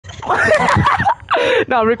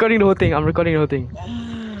No, I'm recording the whole thing. I'm recording the whole thing.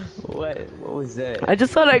 What was that? I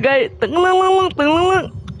just saw that guy.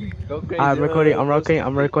 Go crazy. I'm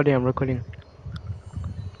recording. I'm recording.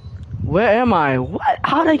 Where am I? What?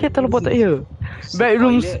 How did I get teleported here?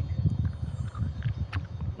 Bedrooms.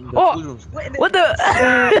 Oh! What the?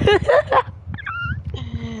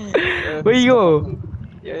 Where you go?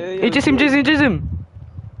 Hey, chase him.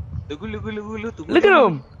 Look. Look at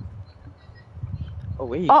him. Oh,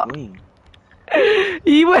 where you Oh. going?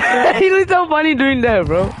 He looks so funny doing that,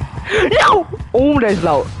 bro. No! Oh, that's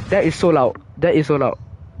loud. That is so loud.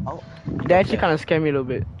 Oh, That actually kind of scared me a little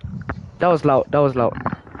bit. That was loud. I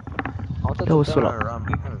thought That was you so were loud. around.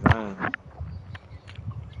 We can run.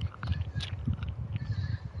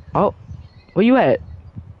 Oh, where you at?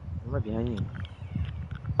 I'm right behind you.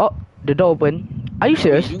 Oh, the door open. Are you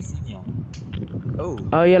serious? You don't see me. Oh,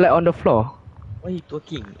 Oh, you're like on the floor. why are you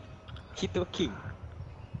talking? Keep talking.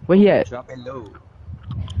 Where he at? Drop it low.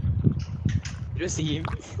 You don't see him?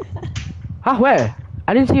 Huh? Where?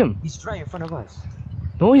 I didn't see him. He's right in front of us.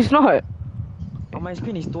 No, he's not. On my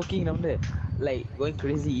screen, he's talking down there. Like, going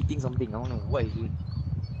crazy, eating something. I don't know what he's doing.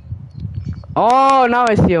 Oh, now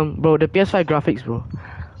I see him, bro. The PS5 graphics, bro.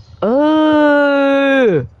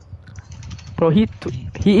 Bro, he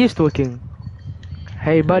is twerking.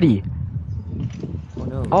 Hey, buddy. Oh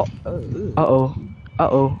no. Oh.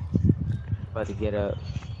 Uh-oh. About to get up.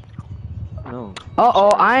 No.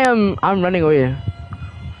 I'm running away.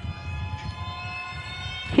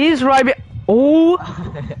 He's right be- Oh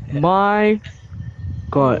my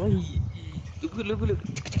god. Oh, look.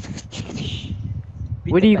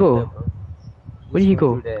 Where did he go? Where did he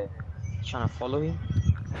go? Trying to follow him?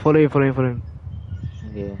 Follow him.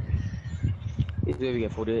 Yeah. This way we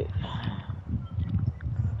get folded.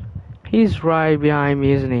 He's right behind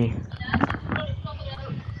me, isn't he?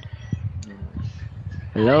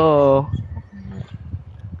 Hello?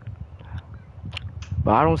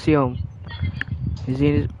 But I don't see him. Is he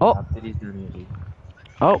in his... Oh! After this done already.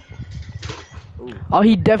 Oh! Oh, Oh,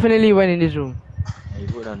 he definitely went in this room. he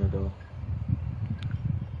put down the door.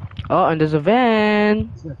 Oh, and there's a van.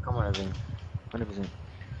 He's gonna come on the van. 100%.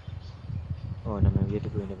 Oh, no man, we have to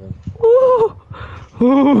go in the van.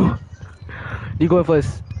 Ooh. You go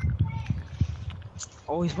first.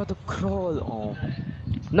 Oh, he's about to crawl. Oh.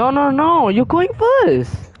 No. You're going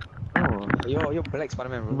first. Oh, you're black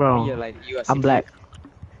Spider-Man, bro. Bro, You're like, you are I'm 6 black. feet.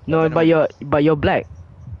 No, but you're black.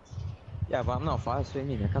 Yeah, but I'm not fast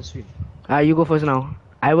swimming. I can't swim. You go first now.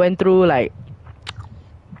 I went through like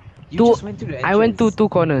You two. just went to the entrance. I went through 2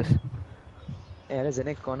 corners. Yeah, that's the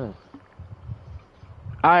next corner.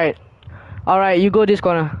 Alright, you go this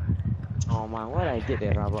corner. Oh man, what I get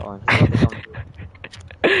that rubber on? What the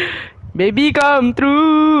hell? Baby, come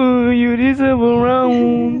through. You deserve a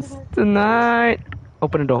rounds tonight.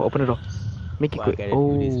 Open the door. Make it Well, I quick. gotta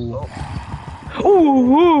do this.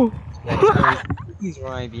 Oh. Ooh. He's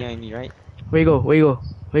right behind me, right? Where you go?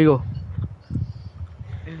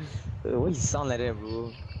 Why you sound like that,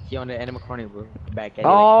 bro? He on the animatronic, bro. Back at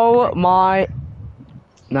Oh my.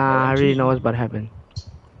 Nah, I already know what's about to happen.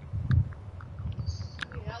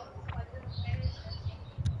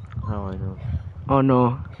 How I know? Oh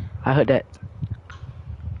no, I heard that.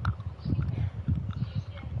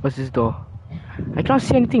 What's this door? I cannot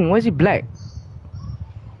see anything. Why is it black?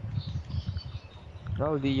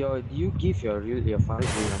 No, do you give your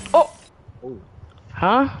father's real number? Oh! Oh.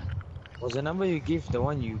 Huh? Was the number you give the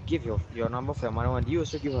one you give your number for your mother one? Do you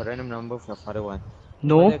also give a random number for your father one?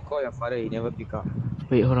 No. When I call your father, he never pick up.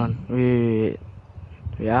 Wait, hold on. Wait.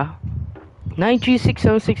 Yeah.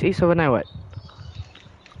 9367687 what?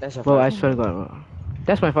 That's your Bro, I father's swear to number. God, bro.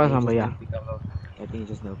 That's my first number, yeah. Pick up, bro. I think he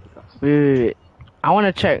just never pick up. Wait. I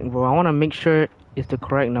wanna check, bro. I wanna make sure it's the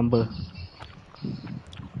correct number.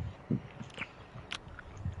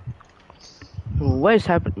 What is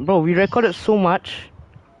happening? Bro, we recorded so much.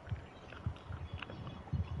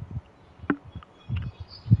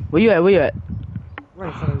 Where you at? Right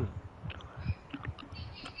in front of you.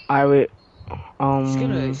 I wait.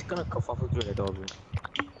 It's gonna come through the door, bro.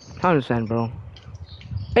 I understand, bro.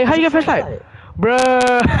 Hey, how you get flashlight?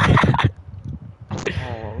 Bruh.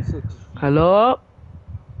 Oh, so Hello?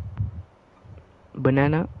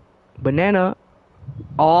 Banana?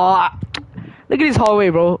 Oh, look at this hallway,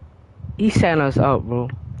 bro. He sent us out, bro.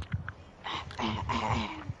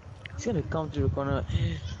 it's gonna come through the corner.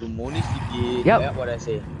 The money CPA. Yep. What I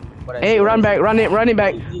say? Hey, run back, run it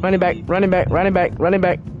back. Run it back.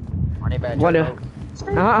 What the?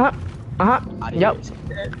 Yep.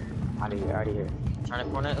 Out of here. Turn the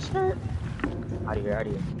corner. Out of here.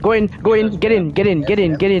 Go in. Get in.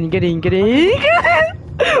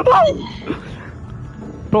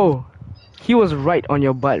 Bro, He was right on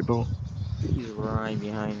your butt, bro. He's right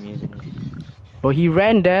behind me, isn't he? Bro, he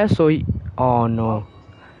ran there, so he. Oh no.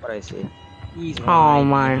 What I say? He's Oh right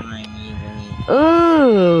my. behind me, isn't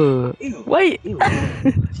he? Ew. Wait. Ew.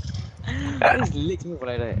 Why his legs move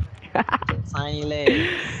like that? Tiny legs.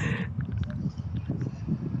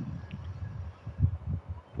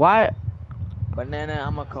 Why? Banana,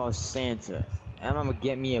 I'ma call Santa. And I'ma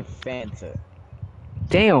get me a Fanta.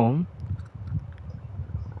 Damn.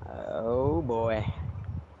 Oh boy.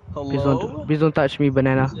 Please Hello? don't touch me,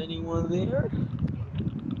 banana. Is anyone there?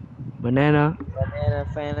 Banana. Banana,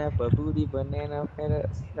 Fanta, babooty, banana, Fanta.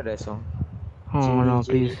 Know that song? Oh Chili, no,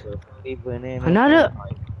 chili, please. babooty, banana, Another.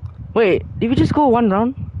 Fanta. Wait, did we just go one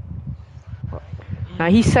round? Nah,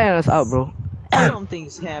 he sang us out, bro.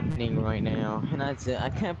 Something's happening right now, and I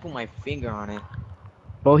can't put my finger on it.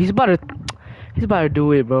 Bro, he's about to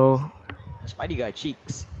do it, bro. Spidey got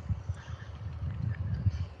cheeks.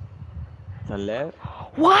 The left?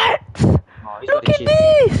 What? Oh, he's Look got at the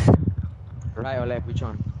this! Right or left? Which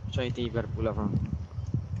one? Which one you think you better pull up from?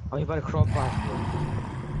 Oh, you better crop past, bro.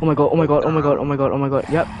 Oh my god, oh my god, oh my god, oh my god, oh my god.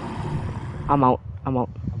 Yep. I'm out. I'm out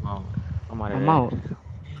of I'm there. out.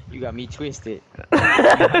 You got me twisted. You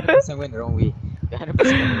 100% went the wrong way. You 100% went the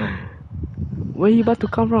wrong way. Where he about to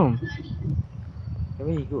come from? Hey,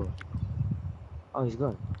 where he go? Oh, he's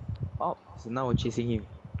gone. Oh, so now we're chasing him.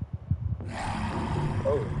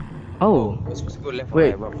 Oh. Oh. We're supposed to go left or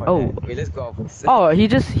Wait, right, but fuck oh. that. Wait, let's go first. Oh, he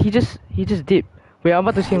just dipped. Wait, I'm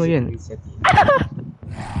about to see him again. Reset it.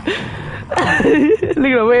 Look at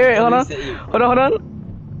him. Wait, hold on. Reset it. Hold on.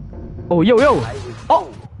 Oh, yo. Oh.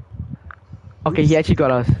 Okay, he actually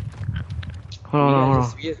got us. Hold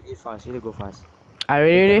on. We have to go fast. We have to go fast. Alright,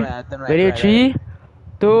 ready? Turn right, Ready? right, 3,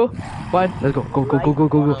 2, 1. Let's go. Go.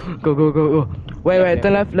 Go. Wait.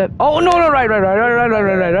 Turn left. Oh no, right. Left,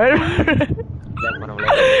 bottom, left.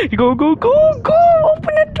 Go.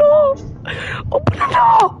 Open the door.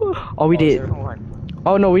 Oh, we did. 0-1.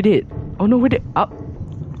 Oh no, we did. Up.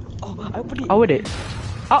 Oh, I opened it. Oh, we did.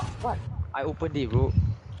 Up. What? I opened it, bro.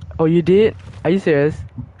 Oh, you did? Are you serious?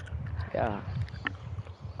 Yeah.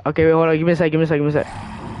 Okay, wait, hold on. Give me a sec. Are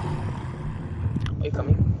you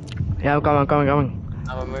coming? Yeah, I'm coming.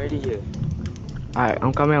 I'm already here. Alright,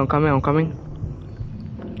 I'm coming.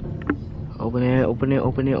 Open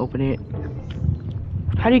it.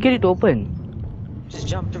 How do you get it to open? Just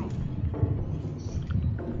jump through.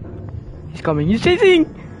 He's coming. He's chasing.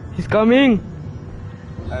 He's coming.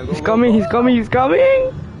 He's coming.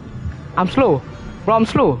 I'm slow. Bro, I'm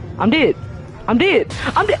slow. I'm dead.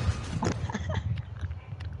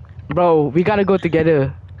 Bro, we gotta go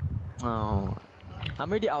together. Oh. I'm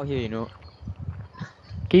already out here, you know.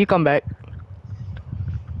 Can you come back?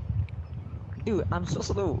 Dude, I'm so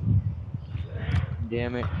slow.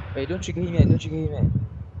 Damn it. Wait, don't trigger him yet.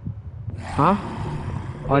 Huh?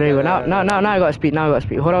 Oh, there you go. Now I got speed.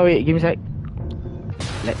 Hold on, wait. Give me a sec.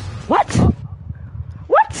 What?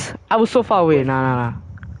 What? I was so far away. Nah.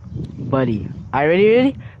 Buddy. Are you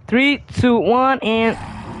ready? 3, 2, 1, and...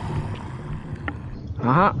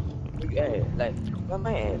 Yeah, like, where am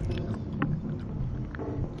I at?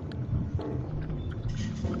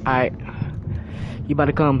 Alright. He about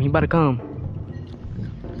to come.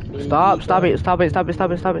 Stop it.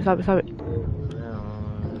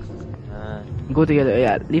 Go together.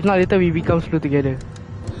 Yeah. If not, later we become slow together.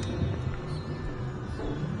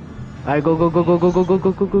 Alright, go.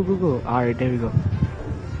 Alright, there we go.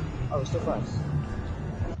 Oh, so fast.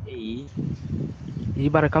 Hey. Is he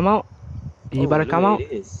about to come out? It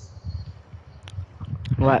is.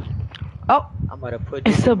 What? Oh! I'm about to put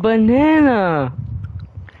It's a banana!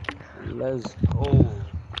 Let's go.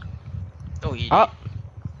 Oh, he Oh!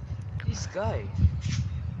 This guy.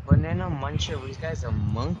 Banana muncher. This guy's a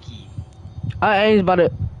monkey. He's about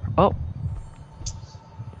to... Oh!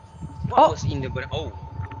 What was in the banana? Oh.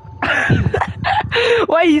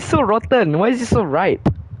 Why is he so rotten? Why is he so ripe?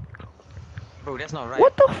 Bro, that's not right.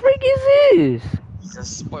 What the freak is this? He's a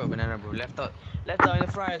spoiled banana, bro. Left out in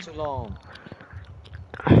the fryer too long.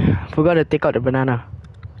 Forgot to take out the banana.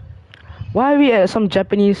 Why are we at some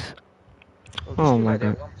Japanese... Oh my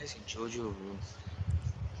god. One place in Jojo, bro.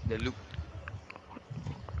 The loop.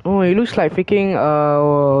 Oh, it looks like freaking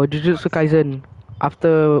Jujutsu Kaisen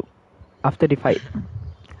after the fight.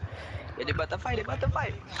 Yeah, they about to fight. Yeah,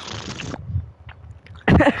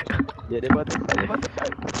 they about to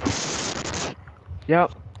fight.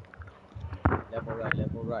 Yep. Level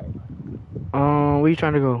right. Where you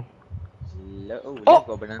trying to go? Let's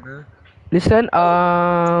go, banana. Listen,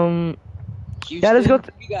 Houston, yeah, let's go.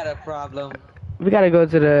 We got a problem. We gotta go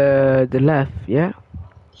to the left, yeah.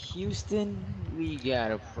 Houston, we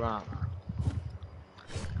got a problem.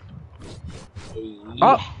 Hey.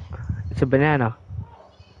 Oh, it's a banana.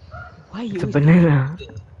 Why you It's a always banana.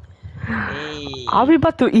 Hey. Are we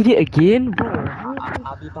about to eat it again, bro?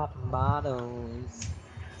 I'll be popping bottles.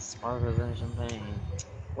 Sparkles and champagne.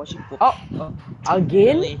 Watching pop. Oh,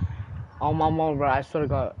 again? Really? Oh my mom, bro! I swear to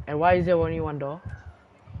God. And why is there only one door?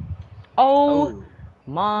 Oh, Oh.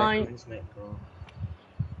 my! Background smack, bro.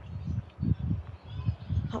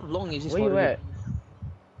 How long is this Where you holiday? at?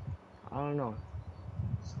 I don't know.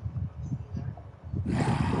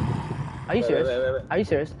 Are you serious? Wait. Are you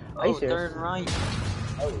serious? Are you Oh, serious? turn right.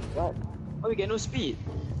 Oh, what? Oh, we get no speed.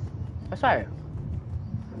 That's right.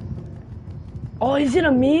 Oh, is it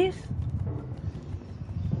a maze?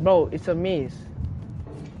 Bro, it's a maze.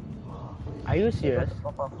 Are you serious?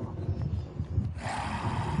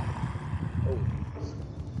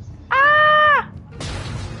 Ah!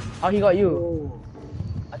 Oh, he got you. Oh.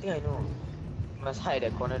 I think I know. You must hide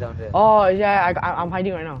that corner down there. Oh, yeah, I'm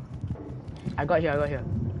hiding right now. I got here.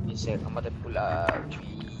 It's I'm about to pull up.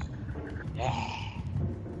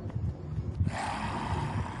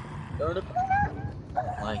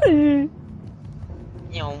 My.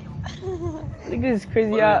 Look at this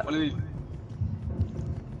crazy art.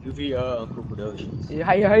 UV Uncle Productions.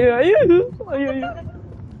 Hiya.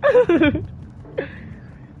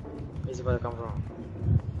 Where's it about to come from?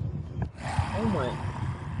 Oh my.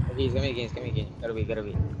 Okay, he's coming again. Gotta wait.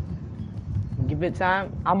 Give it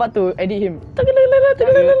time. I'm about to edit him.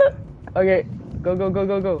 Okay,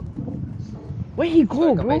 go. Where he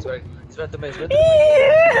go, bro? It's about to back.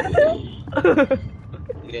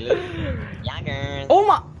 Youngers.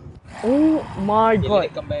 Oh my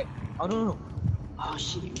God. Come back. Oh no. Oh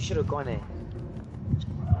shit, we should have gone there.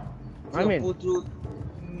 I mean- pull through.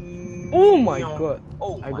 Oh my God.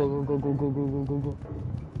 Oh I my. go. Still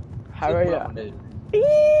Hurry pull up. on there.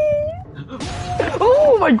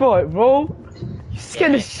 Oh my God, bro. You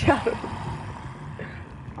scared the shit out of me.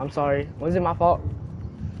 I'm sorry. Was it my fault?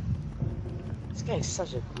 This guy is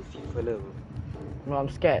such a goofy fella, bro. No, I'm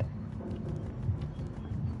scared.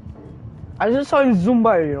 I just saw him zoom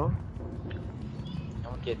by, you know. I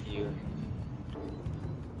won't get to you.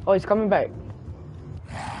 Oh, he's coming back.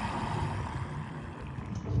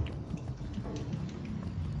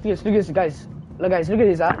 Look at this, guys. Look at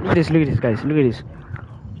this, guys. Look at this.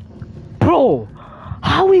 Bro,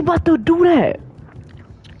 how we about to do that?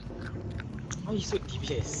 Why are you so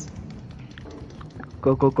devious?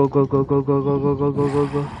 Go.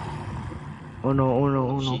 Oh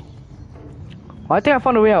no. Shit. Oh, I think I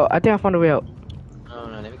found a way out. Oh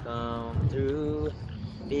no, let me come through.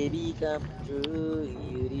 Baby, come through.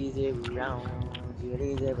 You deserve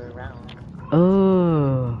a round.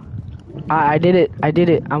 Oh. I did it.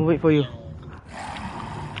 I'll wait for you.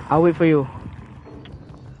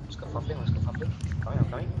 Let's go fuffling.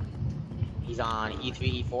 Coming. He's on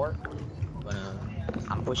E3, E4.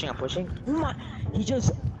 I'm pushing. He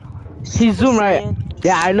just. He zoomed right.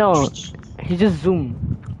 Yeah, I know. He just zoomed.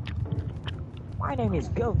 My name is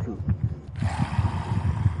Goku.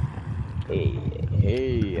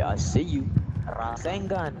 Hey, I see you.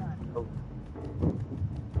 Rasengan.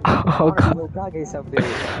 Oh God. Hokage someday.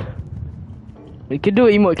 Can you do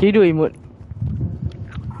emote?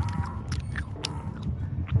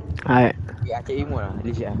 Alright. Yeah, I can emote lah.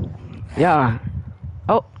 Legit ah. Yeah.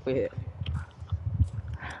 Oh. Wait.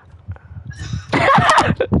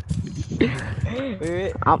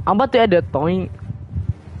 Wait. I'm about to add the toing.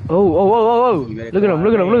 Oh. Look at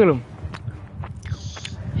him.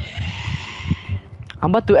 I'm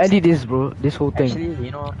about to edit this, bro. This whole thing. Actually,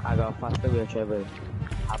 you know, I got faster way of travel.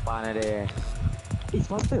 Apa na there? It's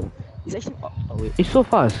faster. It's actually. Oh wait. It's so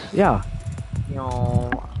fast. Yeah. No.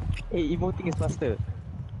 Hey, emoting is faster.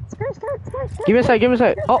 Give me a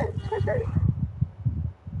sec. Oh.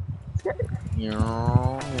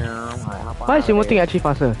 Why is emoting actually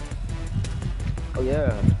faster? Oh yeah.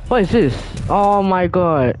 What is this? Oh my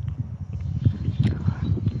God.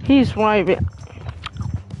 He's right.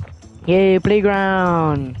 Yay,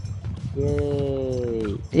 playground.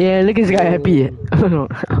 Yay. Yeah, look at this guy happy.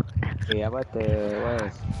 Okay, how about the what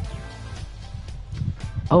else?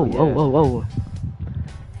 Oh.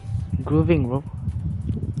 Grooving, bro.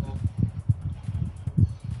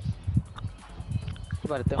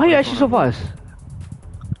 Why are you actually so fast?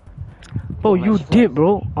 Bro, you did,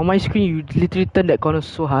 bro. On my screen, you literally turned that corner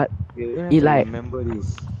so hard. You don't have It to like- remember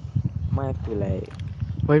this. Might have to like.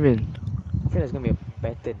 What do you mean? I feel there's gonna be a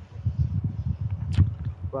pattern.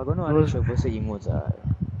 We're gonna Bro. run traversal emotes.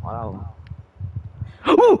 Wow.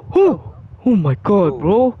 Oh my God,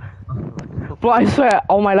 bro. Bro, I swear,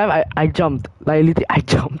 all my life I jumped. Like literally, I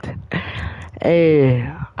jumped. Hey,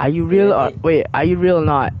 are you real or wait? Are you real or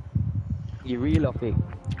not? You real or fake?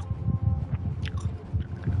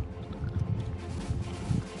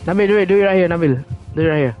 Nabil, do it right here, Nabil. Do it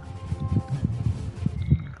right here.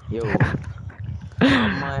 Yo. I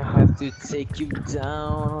might have to take you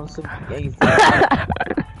down on some gangster.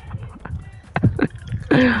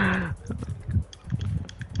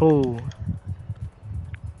 Oh.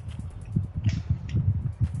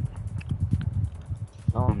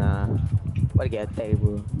 Oh nah. What get attacked,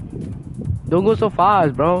 bro? Don't go so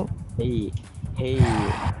fast, bro. Hey, hey.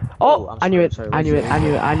 Oh, I'm I knew it. sorry, I knew it. I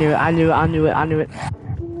knew it. I knew it. I knew it. I knew it. I knew it.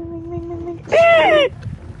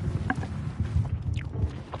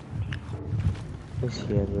 Where's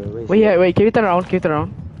here, bro? Where's Wait, yeah, wait. Can you turn around? Can you turn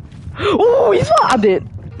around? Oh, he's what I did.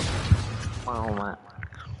 Oh my.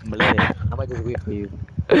 Malay. I might just wait for you.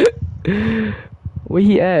 Where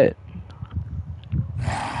he at?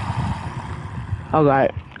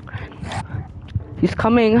 Alright. He's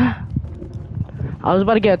coming. I was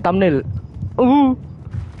about to get a thumbnail. Ooh.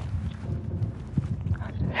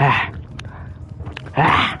 Ah.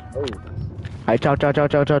 Ah. Oh. Alright, ciao, ciao, ciao,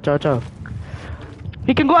 ciao, ciao, ciao, ciao.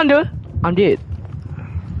 He can go under. I'm dead.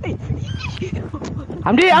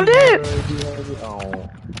 I'm dead. I'm dead. Oh.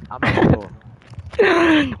 I'm bro.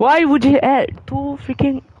 Why would you add two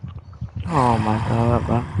freaking? Oh my god,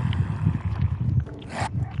 bro.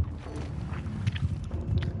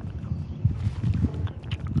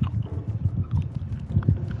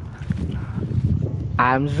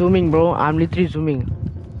 I'm zooming, bro. I'm literally zooming.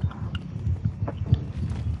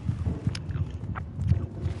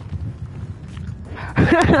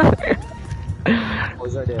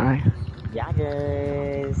 Who's right there? Alright. Yeah,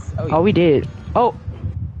 guys. Oh, we did. Oh,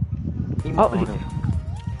 Oh. oh.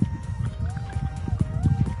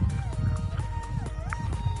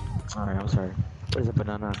 Alright, I'm sorry. What is a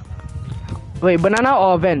banana? Wait, banana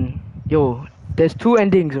or van? Yo, there's two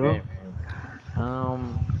endings, bro.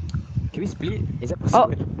 Can we split? Is that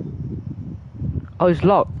possible? Oh, it's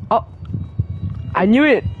locked. Oh, I knew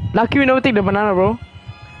it. Lucky we never take the banana, bro.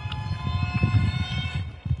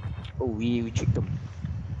 Oh, we tricked them.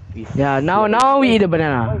 Yeah, now we eat the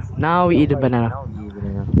banana. Now we eat the banana. Now we eat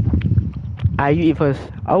banana. You eat first.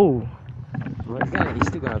 Oh, But it's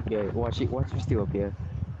still gonna appear. Watch it still appear.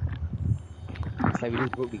 It's like we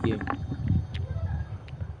just broke the game.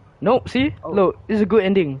 nope. See, Oh. look, this is a good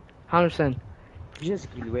ending. 100%. We just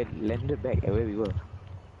landed back at where we were.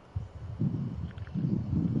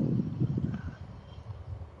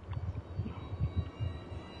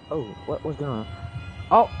 Oh, what's going on?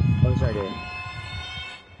 Oh, Oh, it's right there.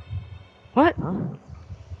 what? Huh?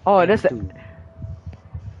 Oh, that's the. Two.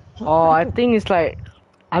 Oh, I think it's like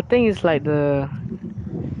the.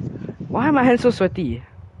 Why are my hands so sweaty?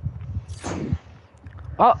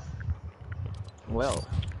 Oh, Well.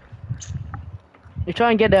 you try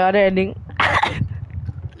and get the other ending.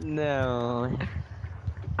 No.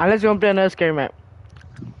 Unless you want to play another scary map.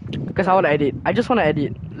 Because I want to edit. I just want to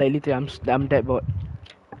edit. Like literally, I'm that bored.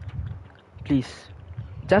 Please.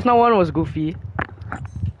 Just now one was goofy.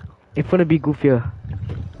 It's gonna be goofier.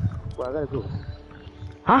 Well, I gotta go.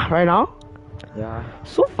 Huh? Right now? Yeah.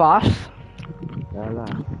 So fast? Yeah lah.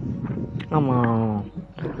 Come on.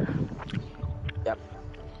 Yep.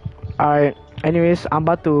 Alright. Anyways, I'm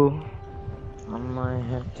about to. I might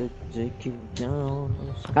have to take you down.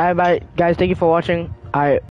 Alright, bye. Guys, thank you for watching. Alright.